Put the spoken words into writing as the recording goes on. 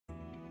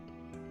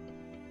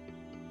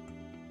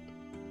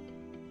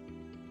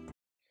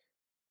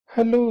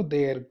Hello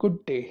there,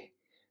 good day.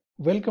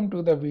 Welcome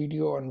to the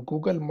video on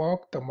Google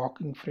Mock, the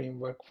mocking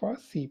framework for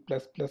C++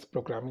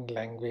 programming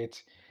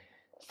language.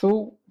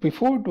 So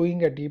before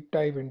doing a deep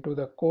dive into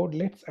the code,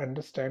 let's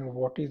understand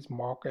what is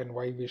mock and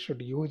why we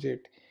should use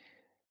it.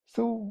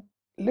 So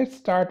let's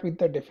start with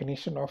the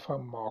definition of a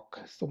mock.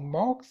 So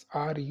mocks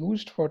are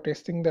used for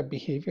testing the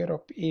behavior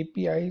of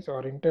APIs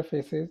or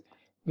interfaces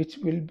which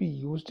will be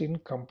used in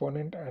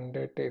component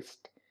under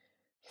test.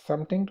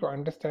 Something to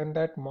understand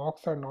that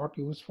mocks are not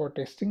used for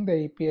testing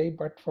the API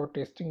but for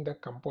testing the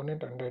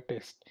component under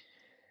test.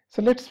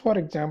 So let's for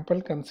example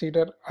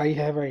consider I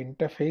have an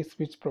interface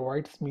which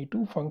provides me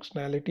two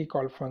functionality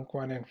called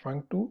func1 and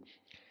func2,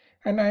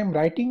 and I am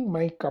writing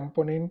my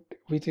component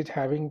which is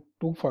having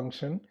two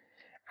function,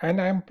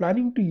 and I am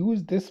planning to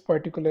use this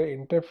particular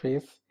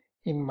interface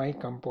in my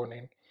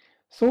component.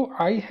 So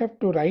I have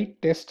to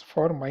write test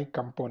for my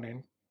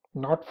component,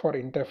 not for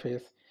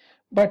interface.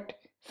 But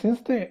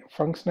since the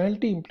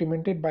functionality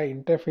implemented by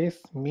interface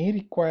may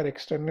require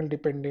external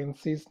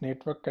dependencies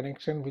network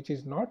connection which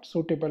is not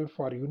suitable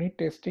for unit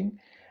testing,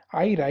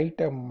 I write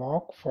a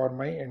mock for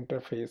my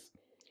interface.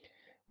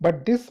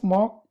 But this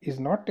mock is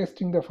not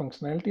testing the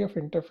functionality of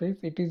interface,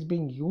 it is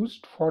being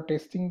used for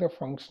testing the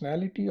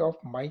functionality of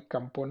my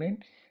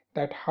component,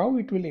 that how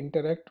it will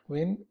interact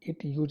when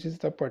it uses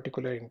the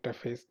particular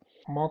interface.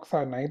 Mocks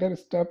are neither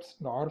stubs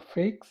nor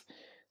fakes.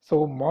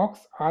 So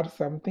mocks are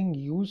something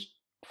used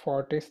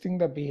for testing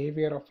the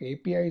behavior of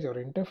APIs or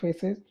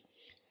interfaces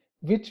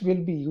which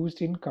will be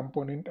used in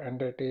component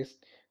under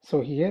test.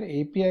 So here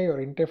API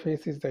or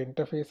interface is the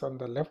interface on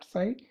the left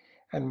side,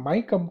 and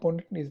my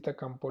component is the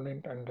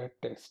component under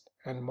test,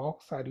 and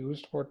mocks are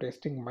used for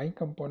testing my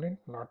component,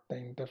 not the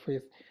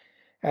interface.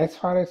 As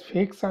far as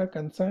fakes are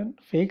concerned,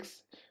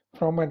 fakes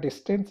from a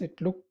distance it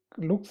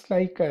looks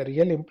like a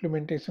real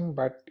implementation,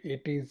 but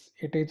it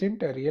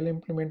isn't a real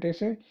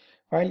implementation,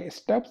 while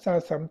stubs are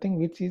something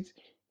which is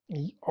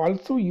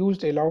also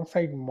used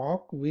alongside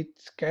mock,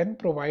 which can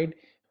provide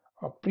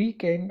a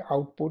pre-canned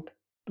output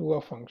to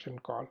a function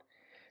call.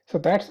 So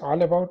that's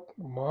all about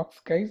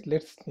mocks, guys.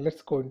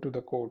 Let's go into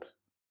the code.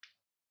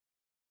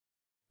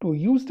 To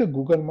use the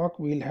Google Mock,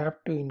 we'll have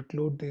to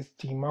include this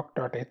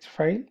gmock.h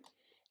file,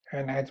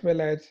 and as well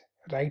as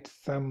write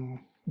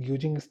some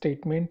using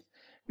statements.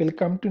 We'll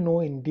come to know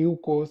in due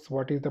course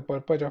what is the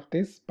purpose of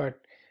this, but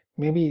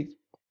maybe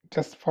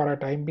just for a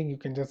time being, you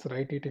can just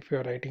write it if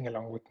you're writing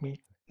along with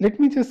me. Let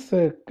me just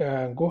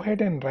go ahead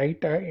and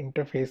write a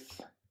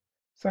interface.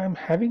 So I'm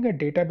having a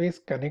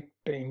database connect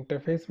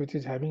interface which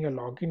is having a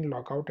login,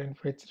 logout, and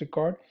fetch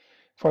record.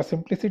 For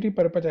simplicity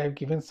purpose, I have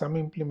given some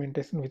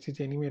implementation which is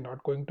anyway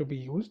not going to be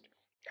used.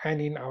 And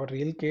in our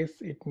real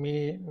case, it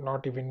may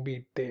not even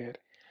be there.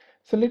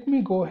 So let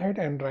me go ahead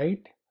and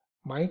write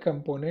my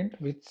component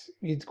which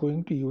is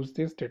going to use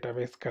this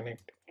database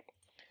connect.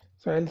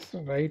 So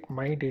I'll write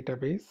my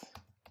database.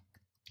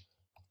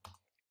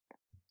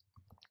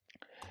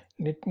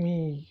 Let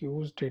me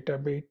use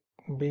database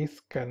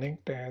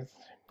connect as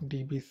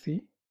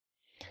DBC.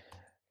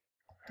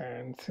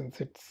 And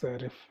since it's a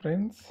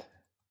reference,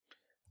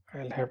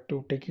 I'll have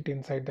to take it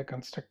inside the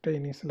constructor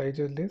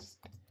initializer list.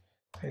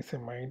 I say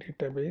my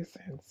database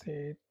and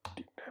say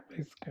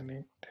database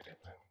connect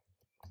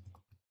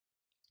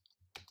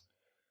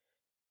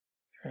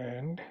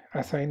and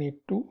assign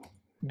it to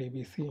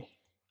DBC.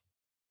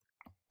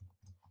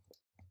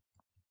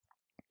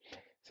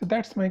 So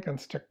that's my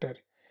constructor.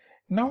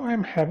 Now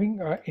I'm having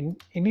a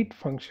init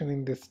function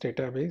in this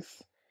database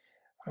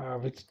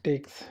which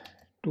takes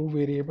two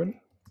variable,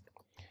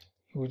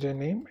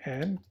 username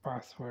and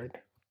password.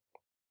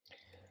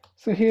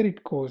 So here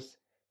it goes.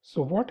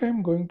 So what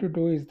I'm going to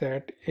do is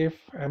that if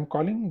I'm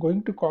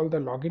going to call the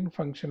login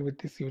function with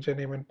this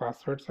username and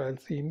password, so I'll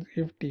see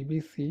if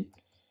dbc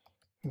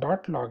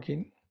dot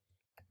login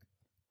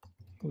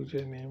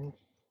username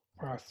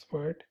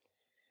password.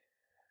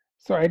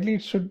 So ideally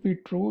it should be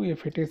true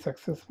if it is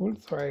successful.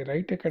 So I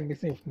write a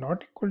condition if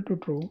not equal to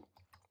true.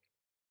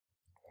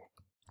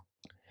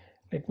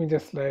 Let me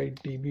just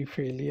write db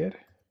failure,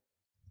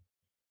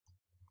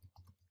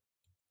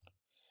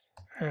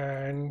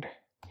 and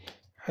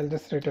I'll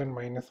just return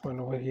 -1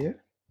 over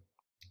here.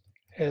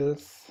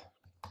 Else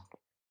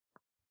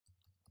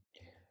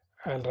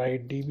I'll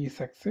write db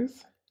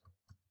success,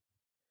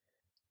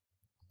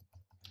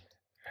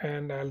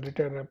 and I'll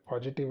return a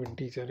positive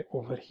integer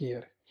over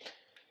here.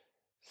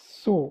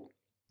 So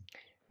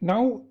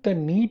now the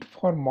need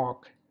for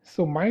mock.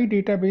 So my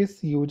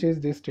database uses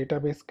this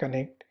database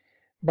connect,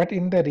 but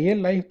in the real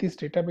life this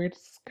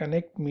database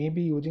connect may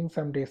be using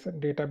some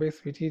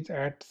database which is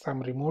at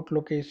some remote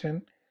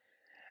location,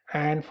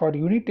 and for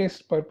unit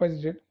test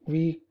purpose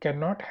we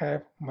cannot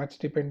have much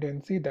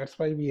dependency. That's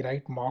why we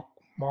write mock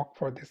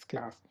for this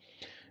class.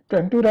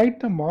 And to write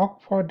the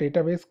mock for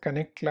database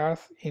connect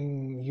class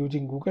in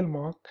using Google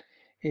Mock,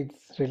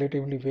 it's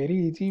relatively very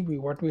easy.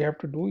 What we have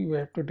to do, we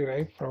have to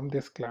derive from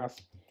this class.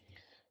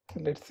 So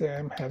let's say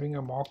I'm having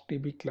a mock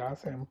DB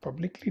class. I'm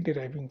publicly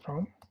deriving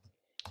from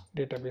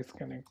database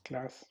connect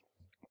class.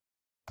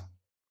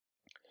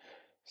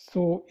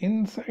 So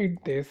inside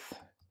this,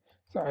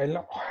 So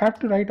I'll have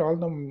to write all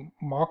the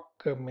mock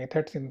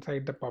methods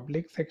inside the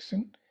public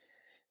section.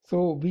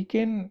 So we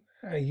can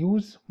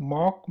use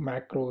mock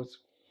macros.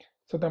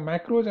 So the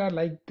macros are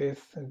like this.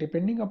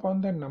 Depending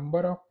upon the number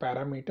of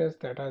parameters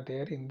that are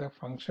there in the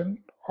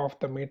function of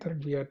the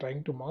method we are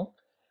trying to mock,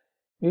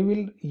 we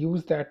will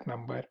use that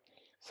number.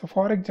 So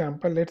for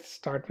example, let's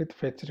start with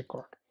fetch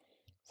record.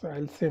 So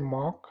I'll say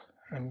mock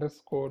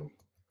underscore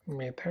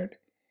method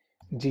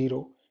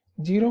 0.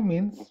 0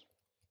 means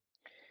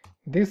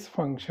this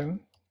function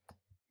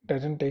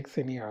doesn't take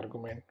any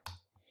argument.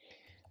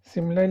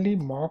 Similarly,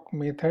 mock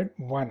method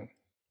 1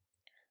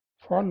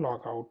 for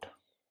logout,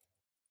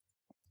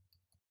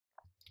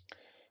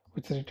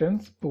 which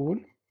returns pool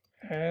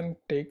and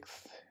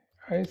takes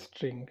a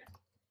string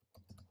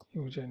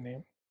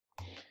username.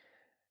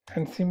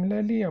 And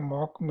similarly, a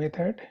mock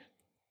method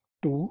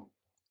 2,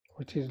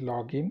 which is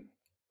login,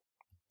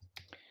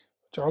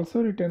 which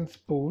also returns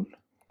pool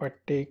but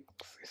takes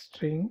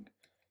string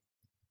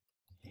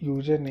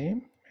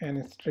username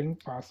and string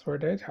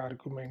password as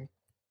argument.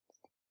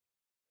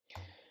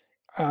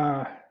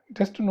 Uh,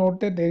 just to note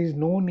that there is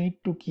no need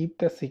to keep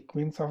the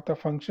sequence of the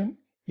function.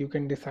 You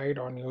can decide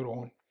on your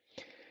own.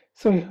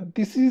 So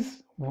this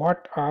is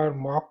what our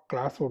mock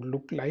class would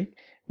look like.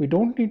 We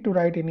don't need to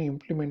write any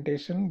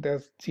implementation.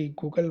 The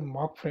Google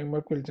mock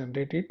framework will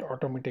generate it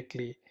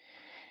automatically.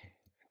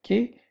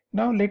 Okay,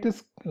 now let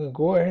us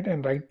go ahead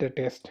and write the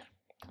test.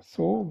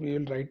 So we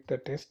will write the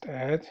test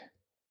as,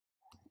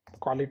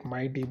 call it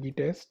my db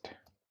test,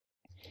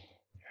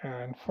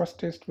 and first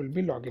test will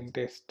be login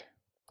test.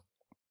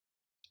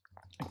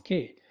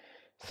 Okay,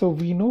 so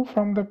we know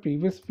from the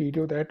previous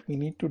video that we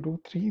need to do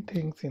three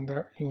things in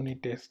the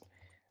unit test: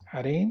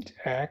 arrange,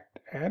 act,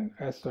 and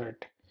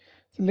assert.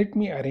 So let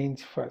me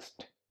arrange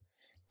first.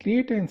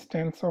 Create an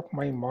instance of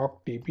my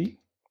mock db,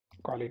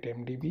 call it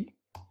mdb.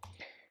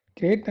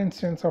 Create the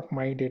instance of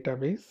my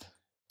database,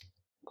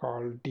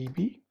 called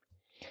db,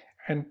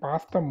 and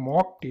pass the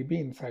mock db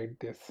inside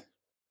this.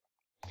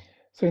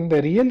 So in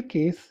the real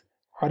case,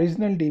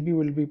 original db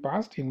will be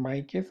passed. In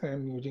my case, I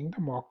am using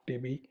the mock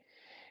db.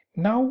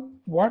 Now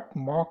what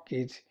mock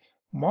is?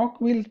 Mock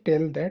will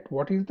tell that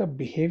what is the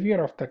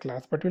behavior of the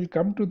class, but we'll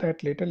come to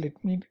that later.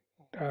 Let me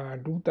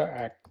do the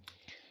act.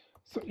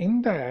 So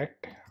in the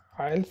act,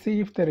 I'll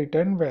see if the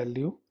return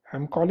value,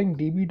 I'm calling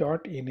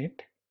db.init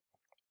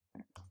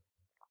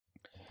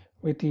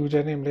with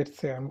username, let's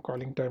say I'm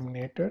calling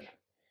terminator,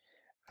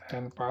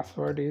 and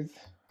password is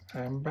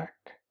I'm back.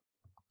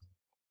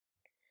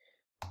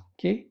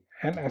 Okay,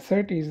 and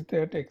assert is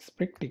that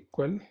expect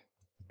equal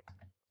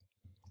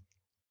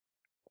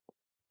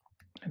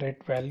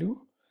ret value.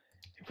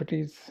 If it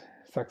is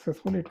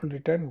successful, it will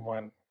return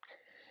 1.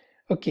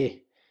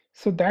 Okay,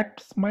 so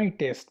that's my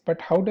test,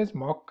 but how does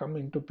mock come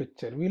into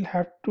picture? We'll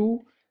have to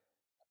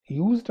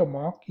use the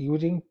mock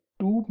using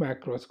two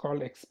macros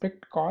called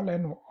expect call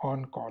and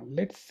on call.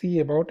 Let's see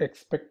about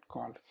expect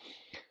call.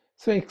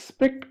 So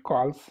expect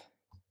calls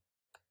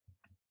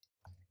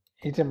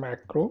is a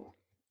macro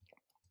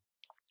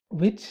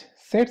which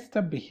sets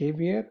the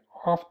behavior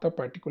of the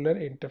particular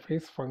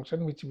interface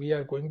function which we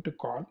are going to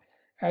call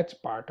as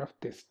part of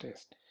this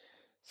test.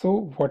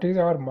 So what is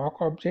our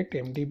mock object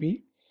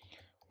mdb?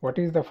 What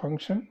is the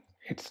function?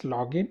 It's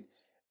login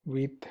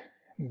with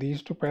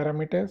these two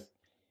parameters.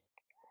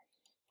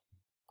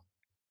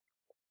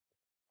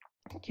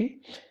 Okay,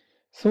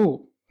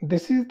 so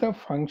this is the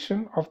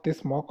function of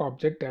this mock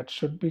object that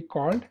should be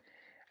called,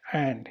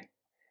 and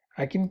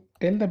I can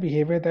tell the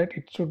behavior that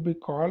it should be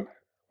called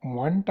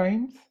 1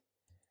 times,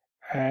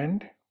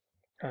 and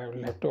I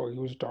will have to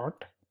use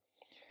dot,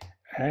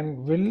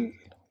 and will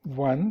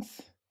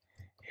once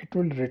it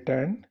will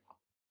return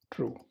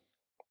true.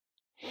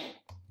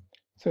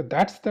 So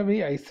that's the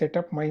way I set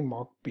up my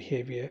mock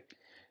behavior.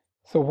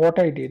 So what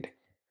I did,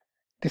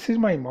 this is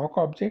my mock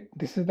object,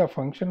 this is the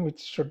function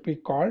which should be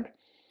called,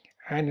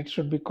 and it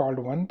should be called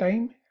 1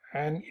 time,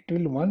 and it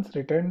will once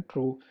return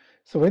true.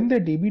 So when the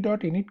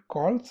db.init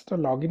calls the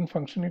login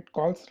function, it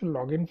calls the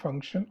login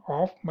function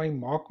of my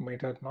mock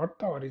method, not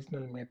the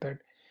original method.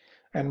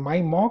 And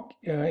my mock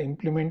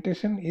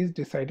implementation is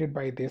decided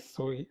by this.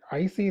 So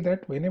I say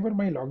that whenever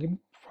my login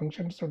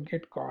function should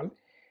get called,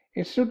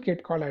 it should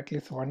get called at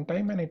least 1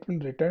 time, and it will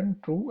return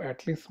true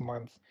at least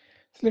once.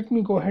 So let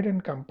me go ahead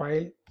and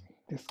compile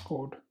this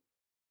code.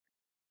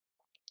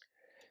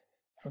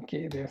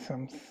 Okay, there's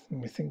some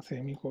missing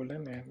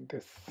semicolon and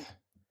this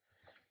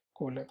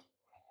colon.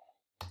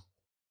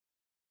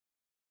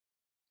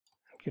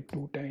 Okay,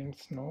 2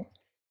 times no.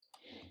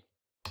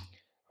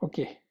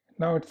 Okay,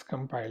 now it's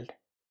compiled.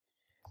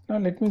 Now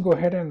let me go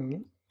ahead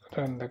and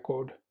run the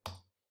code.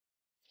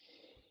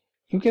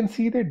 You can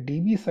see that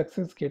db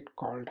success get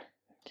called.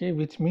 Okay,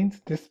 which means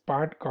this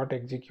part got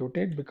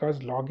executed because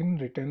login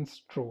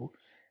returns true,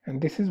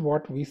 and this is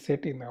what we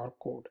set in our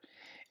code.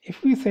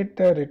 If we set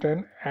the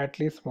return at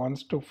least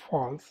once to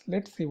false,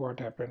 let's see what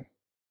happened.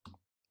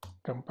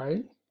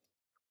 Compile,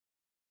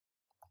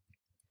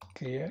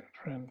 clear,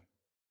 run.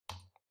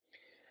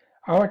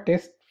 Our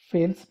test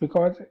fails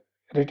because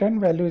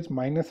return value is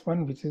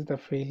 -1, which is the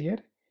failure.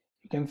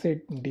 You can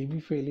say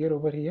db failure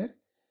over here,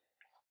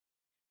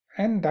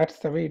 and that's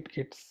the way it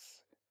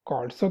gets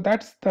called. So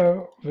that's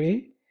the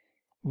way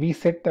we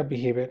set the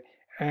behavior,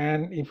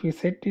 and if we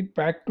set it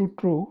back to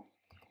true,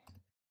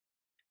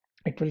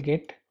 it will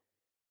get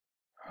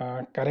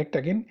correct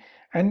again.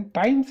 And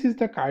times is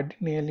the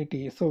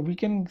cardinality, so we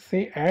can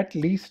say at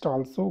least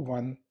also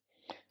one.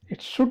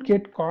 It should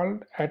get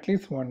called at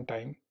least one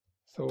time.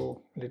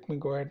 So let me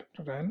go ahead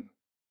and run.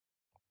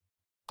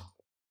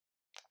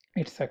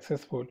 It's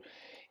successful.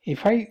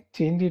 If I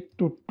change it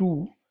to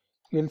 2,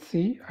 you'll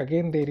see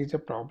again there is a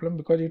problem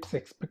because it's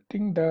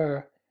expecting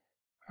the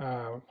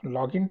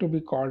login to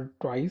be called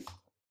twice.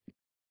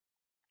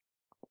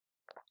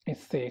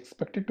 It's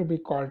expected to be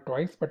called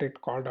twice, but it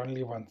called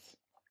only once.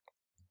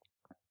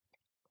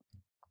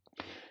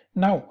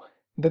 Now,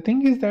 the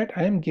thing is that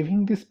I am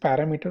giving this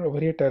parameter over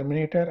here,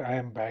 terminator, I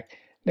am back.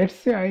 Let's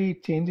say I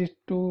change it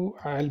to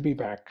I'll be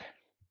back.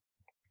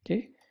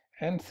 Okay,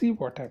 and see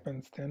what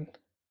happens then.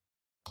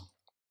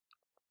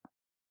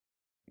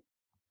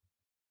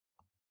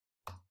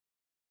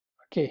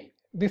 Okay,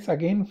 this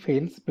again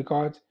fails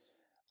because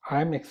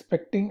I am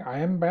expecting I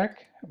am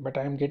back, but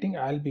I am getting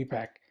I'll be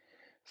back.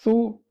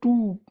 So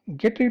to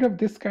get rid of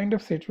this kind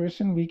of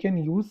situation, we can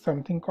use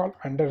something called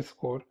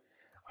underscore.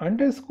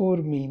 Underscore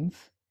means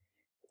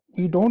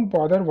we don't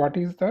bother what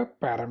is the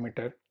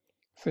parameter.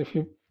 So if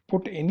you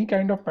put any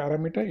kind of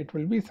parameter, it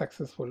will be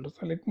successful.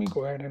 So let me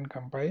go ahead and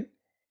compile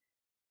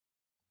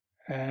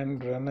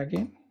and run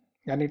again,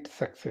 and it's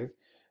success.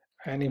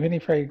 And even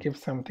if I give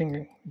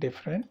something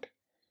different,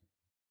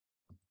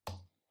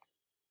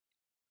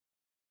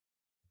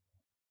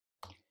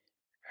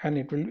 and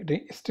it will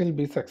still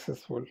be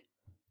successful.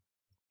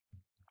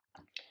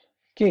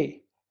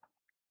 Okay,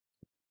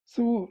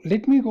 so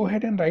let me go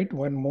ahead and write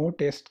one more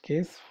test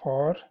case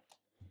for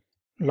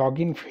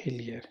login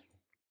failure.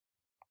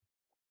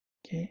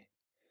 Okay,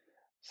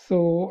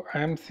 so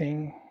I'm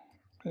saying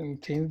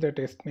change the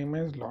test name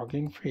as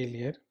login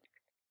failure,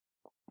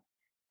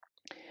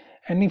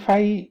 and if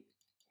I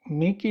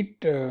make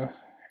it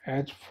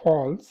as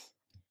false,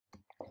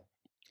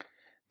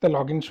 the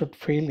login should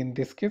fail in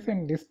this case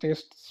and this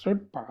test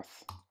should pass.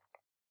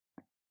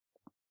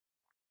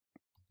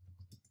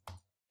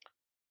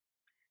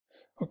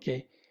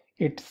 Okay,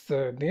 it's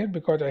there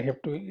because I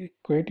have to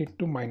equate it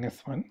to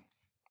 -1,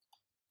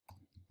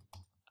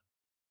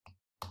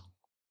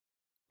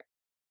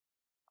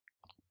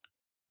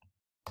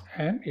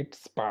 and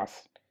it's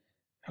passed.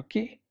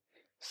 Okay,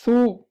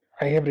 so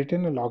I have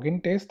written a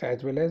login test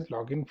as well as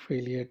login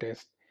failure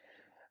test.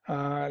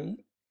 uh,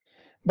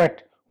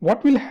 but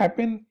what will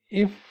happen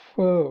if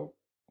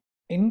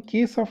in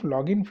case of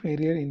login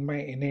failure in my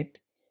init,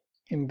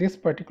 in this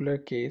particular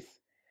case,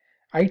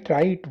 I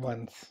try it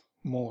once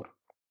more.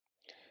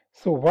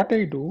 So what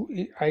I do,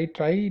 I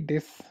try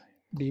this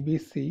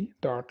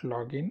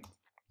dbc.login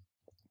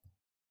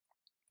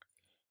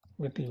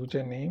with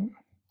username,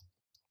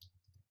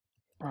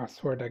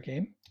 password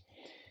again,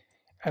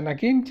 and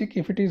again check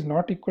if it is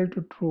not equal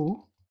to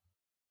true.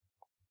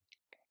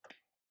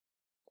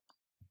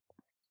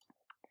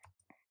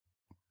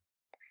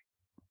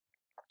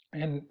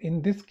 And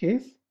in this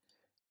case,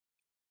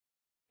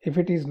 if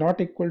it is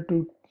not equal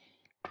to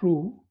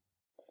true,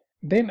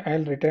 then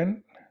I'll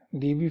return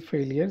db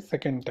failure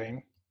second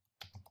time.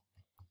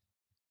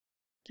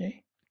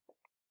 Okay,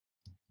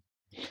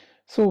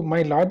 so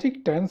my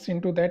logic turns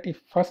into that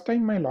if first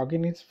time my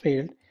login is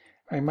failed,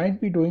 I might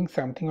be doing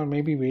something or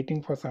maybe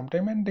waiting for some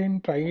time and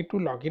then try to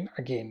log in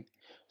again.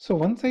 So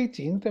once I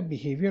change the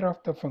behavior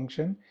of the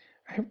function,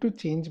 I have to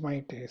change my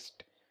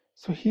test.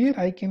 So here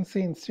I can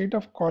say instead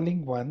of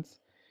calling once,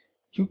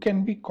 you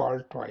can be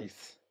called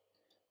twice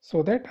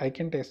so that I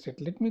can test it.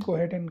 Let me go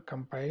ahead and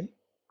compile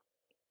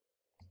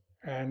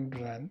and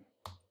run.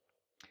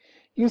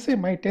 You say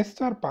my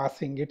tests are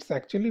passing. It's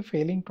actually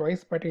failing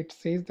twice, but it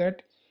says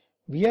that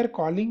we are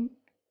calling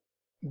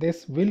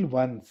this will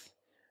once.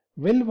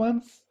 Will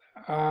once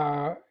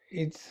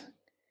is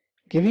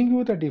giving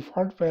you the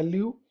default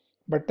value,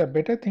 but the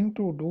better thing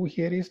to do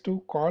here is to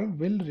call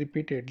will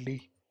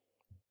repeatedly.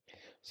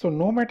 So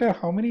no matter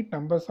how many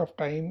numbers of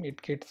time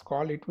it gets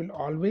called, it will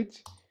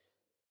always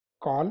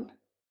call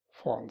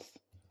false,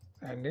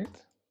 and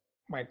it's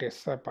my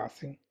tests are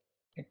passing.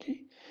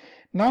 Okay,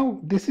 now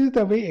this is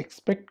the way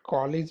expect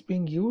call is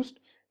being used.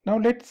 Now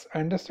let's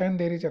understand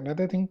there is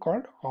another thing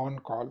called on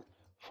call.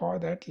 For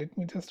that, let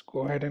me just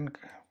go ahead and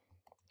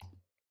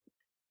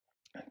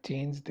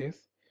change this.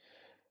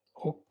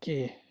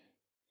 Okay,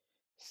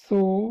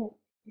 so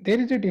there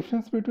is a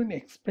difference between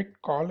expect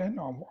call and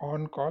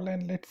on call,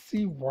 and let's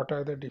see what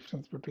are the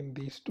difference between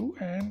these two.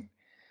 And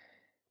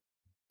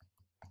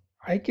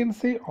I can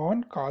say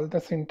on call, the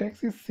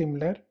syntax is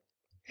similar,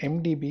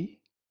 mdb,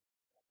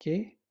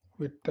 okay,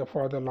 with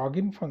for the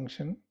login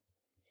function,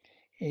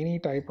 any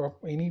type of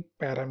any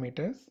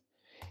parameters.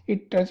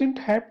 It doesn't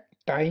have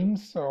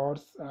times or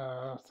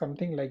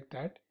something like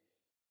that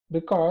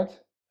because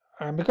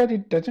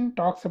it doesn't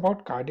talks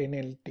about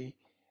cardinality.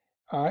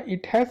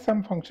 It has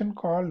some function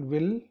called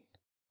will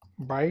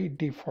by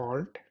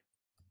default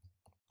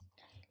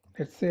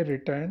Let's say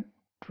return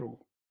true.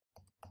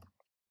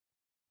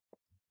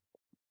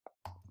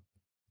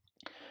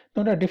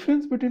 Now the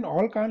difference between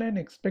all call and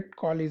expect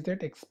call is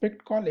that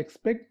expect call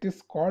expect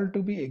this call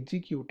to be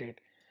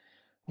executed,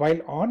 while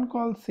on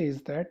call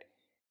says that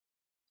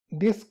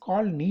this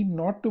call need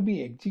not to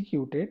be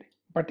executed,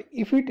 but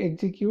if it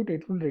execute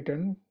it will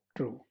return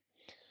true.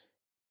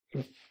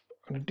 If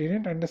you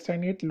didn't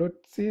understand it, let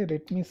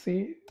me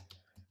say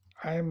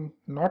I am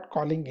not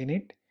calling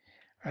init,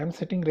 I am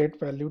setting ret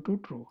value to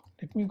true.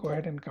 Let me go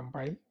ahead and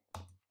compile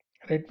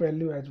ret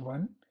value as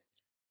 1,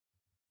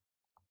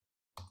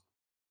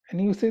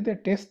 and you say the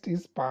test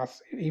is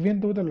passed even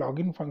though the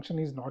login function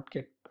is not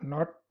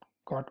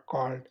got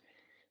called.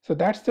 So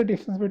that's the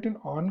difference between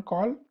on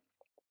call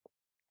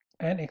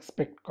and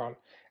expect call.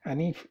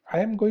 And if I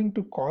am going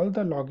to call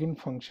the login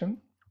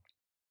function,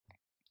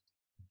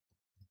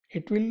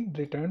 it will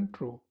return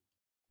true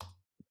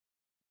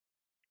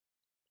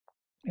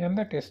and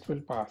the test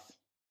will pass.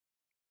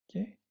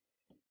 Okay,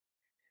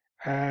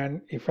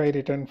 and if I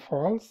return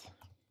false,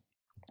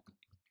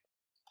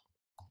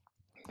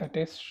 the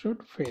test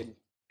should fail.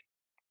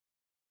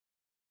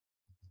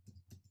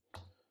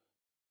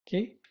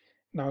 Okay,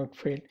 now it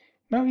failed.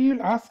 Now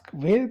you'll ask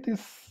where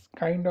this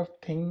kind of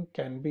thing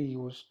can be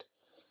used.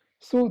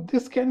 So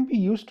this can be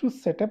used to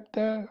set up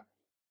the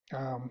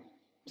um,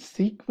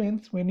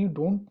 sequence when you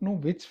don't know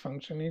which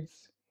function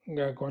is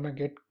gonna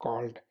get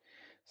called.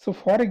 So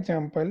for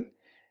example,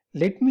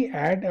 let me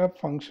add a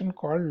function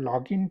called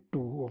login2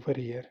 over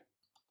here.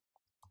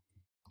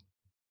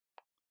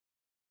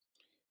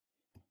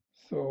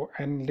 So,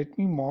 and let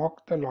me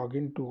mock the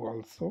login2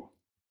 also.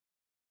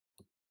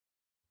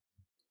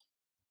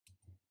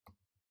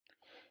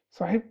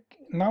 So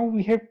now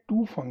we have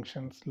two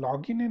functions,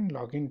 login and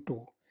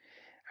login2.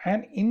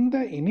 And in the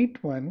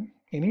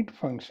init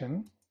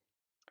function,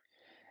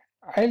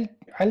 I'll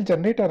I'll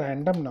generate a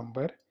random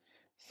number.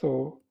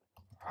 So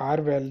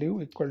r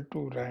value equal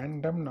to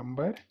random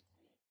number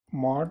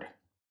mod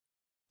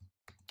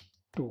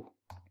 2.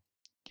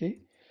 Okay.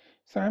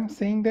 So I'm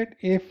saying that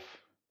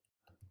if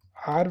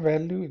r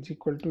value is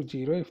equal to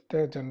 0, if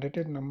the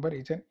generated number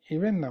is an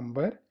even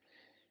number,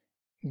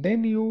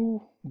 then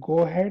you go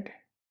ahead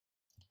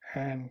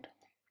and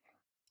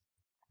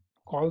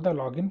call the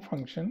login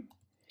function,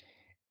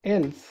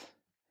 else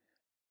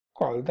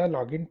call the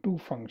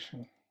login2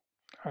 function,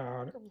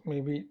 or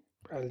maybe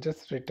I'll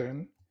just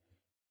return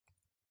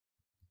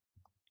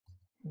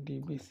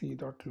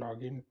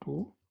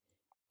dbc.login2.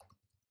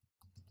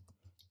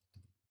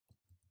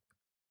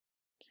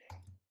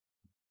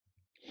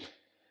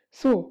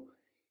 So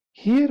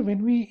here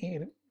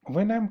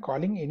when I'm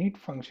calling init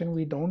function,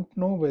 we don't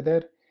know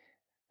whether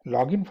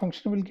login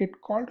function will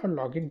get called or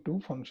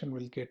login2 function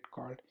will get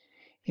called.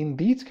 In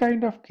these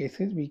kind of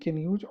cases, we can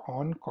use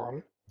on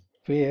call,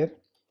 where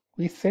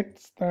we set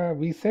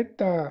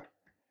the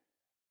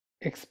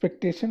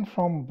expectation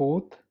from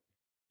both,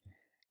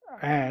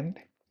 and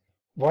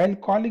while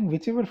calling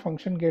whichever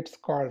function gets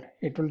called,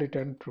 it will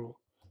return true.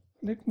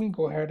 Let me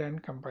go ahead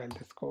and compile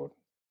this code.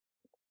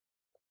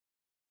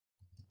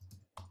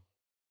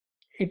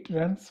 It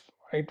runs,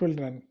 it will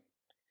run.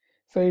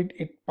 So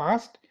it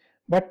passed,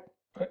 but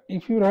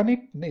if you run it,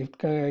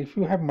 if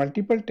you have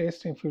multiple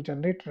tests, if you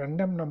generate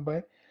random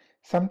number,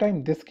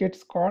 sometimes this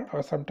gets called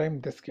or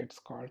sometimes this gets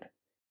called.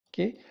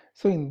 Okay,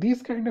 so in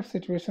this kind of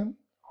situation,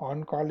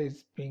 on call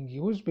is being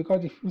used,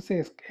 because if you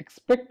say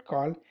expect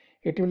call,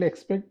 it will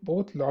expect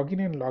both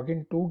login and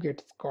login2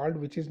 gets called,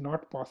 which is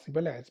not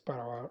possible as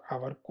per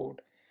our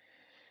code.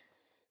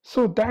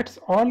 So that's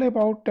all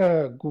about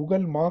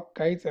Google Mock,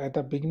 guys. At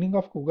the beginning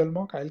of Google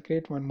Mock, I'll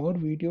create one more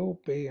video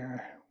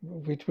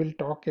which will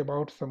talk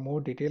about some more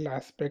detailed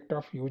aspect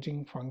of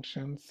using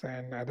functions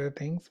and other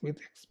things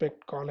with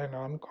expect call and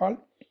on call.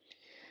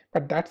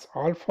 But that's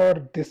all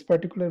for this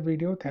particular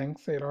video.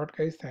 Thanks a lot,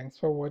 guys. Thanks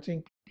for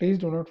watching. Please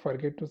do not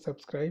forget to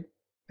subscribe.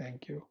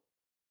 Thank you.